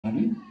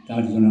থাকি,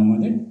 তার জন্য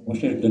আমাদের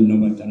অশেষ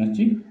ধন্যবাদ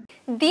জানাচ্ছি।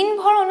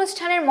 দিনভর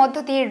অনুষ্ঠানের মধ্য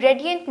দিয়ে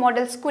রেডিয়েন্ট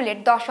মডেল স্কুলের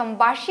 10ম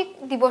বার্ষিক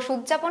দিবস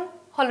উদযাপন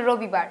হল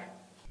রবিবার।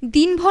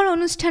 দিনভর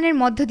অনুষ্ঠানের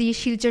মধ্য দিয়ে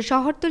শিলচর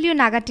শহরতলীয়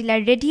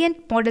নাগাটিলার রেডিয়েন্ট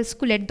মডেল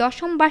স্কুলের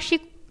 10ম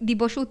বার্ষিক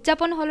দিবস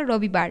উদযাপন হলো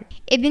রবিবার।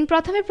 এদিন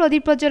প্রথমে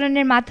প্রদীপ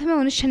প্রজ্বলনের মাধ্যমে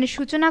অনুষ্ঠানের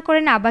সূচনা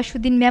করেন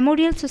আবাসুদ্দিন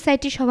মেমোরিয়াল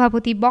সোসাইটির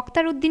সভাপতি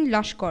বক্তার উদ্দিন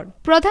লস্কর।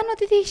 প্রধান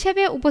অতিথি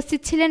হিসেবে উপস্থিত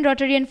ছিলেন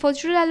রোটারিয়ান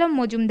ফজলুল আলম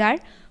মজুমদার,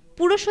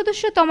 পুরো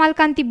সদস্য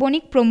তমালকান্তি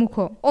বণিক প্রমুখ।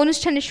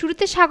 অনুষ্ঠানের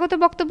শুরুতে স্বাগত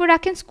বক্তব্য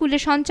রাখেন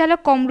স্কুলের সঞ্চালক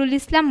কমরুল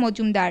ইসলাম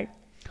মজুমদার।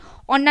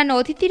 অন্যান্য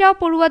অতিথিরাও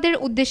পড়ুয়াদের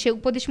উদ্দেশ্যে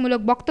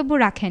উপদেশমূলক বক্তব্য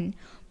রাখেন।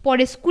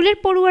 পরে স্কুলের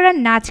পড়ুয়ারা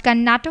নাচ, গান,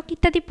 নাটক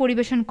ইত্যাদি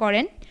পরিবেশন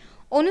করেন।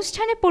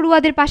 অনুষ্ঠানে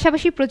পড়ুয়াদের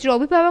পাশাপাশি প্রচুর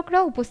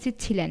অভিভাবকরাও উপস্থিত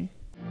ছিলেন।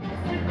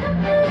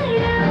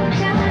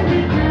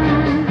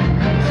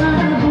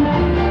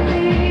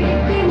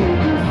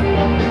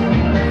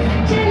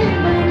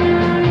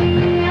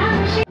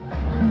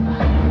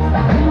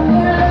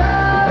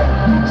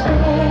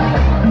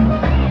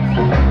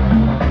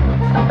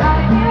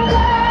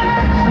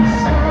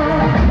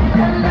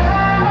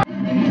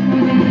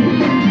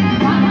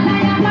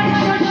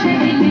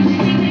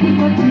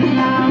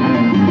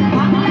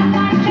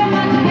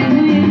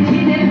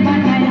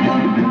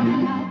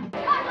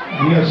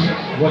 We are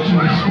watching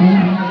the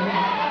school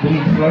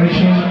being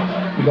flourishing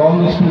with all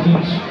the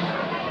students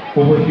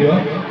over here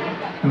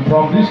and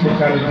from this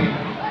locality.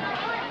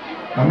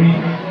 আমি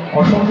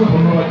অসংখ্য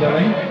ধন্যবাদ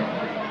জানাই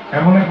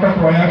এমন একটা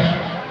প্রয়াস,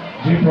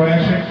 যে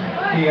প্রয়াসে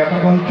এই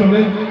এলাকা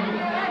অঞ্চলের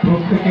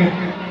প্রত্যেকের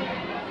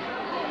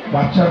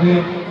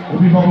বাচ্চাদের,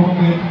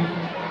 অভিভাবকদের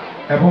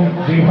এবং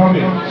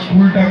যেভাবে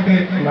স্কুলটাকে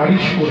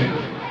নারিশ করে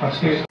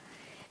আজকে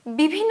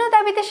বিভিন্ন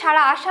দাবিতে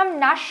সারা আসাম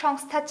নার্স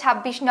সংস্থা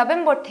 26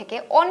 নভেম্বর থেকে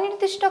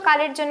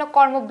অনির্দিষ্টকালের জন্য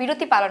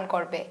কর্মবিরতি পালন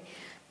করবে।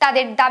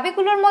 তাদের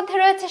দাবিগুলোর মধ্যে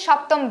রয়েছে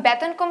 7ম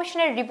বেতন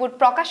কমিশনের রিপোর্ট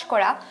প্রকাশ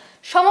করা,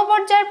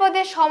 সমপর্যায়ের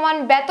পদে সমান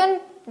বেতন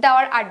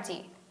দেওয়ার আর্জি।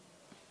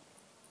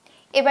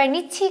 এবার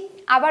নিচ্ছি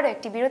আবারও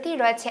একটি বিরতি,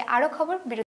 রয়েছে আরও খবর।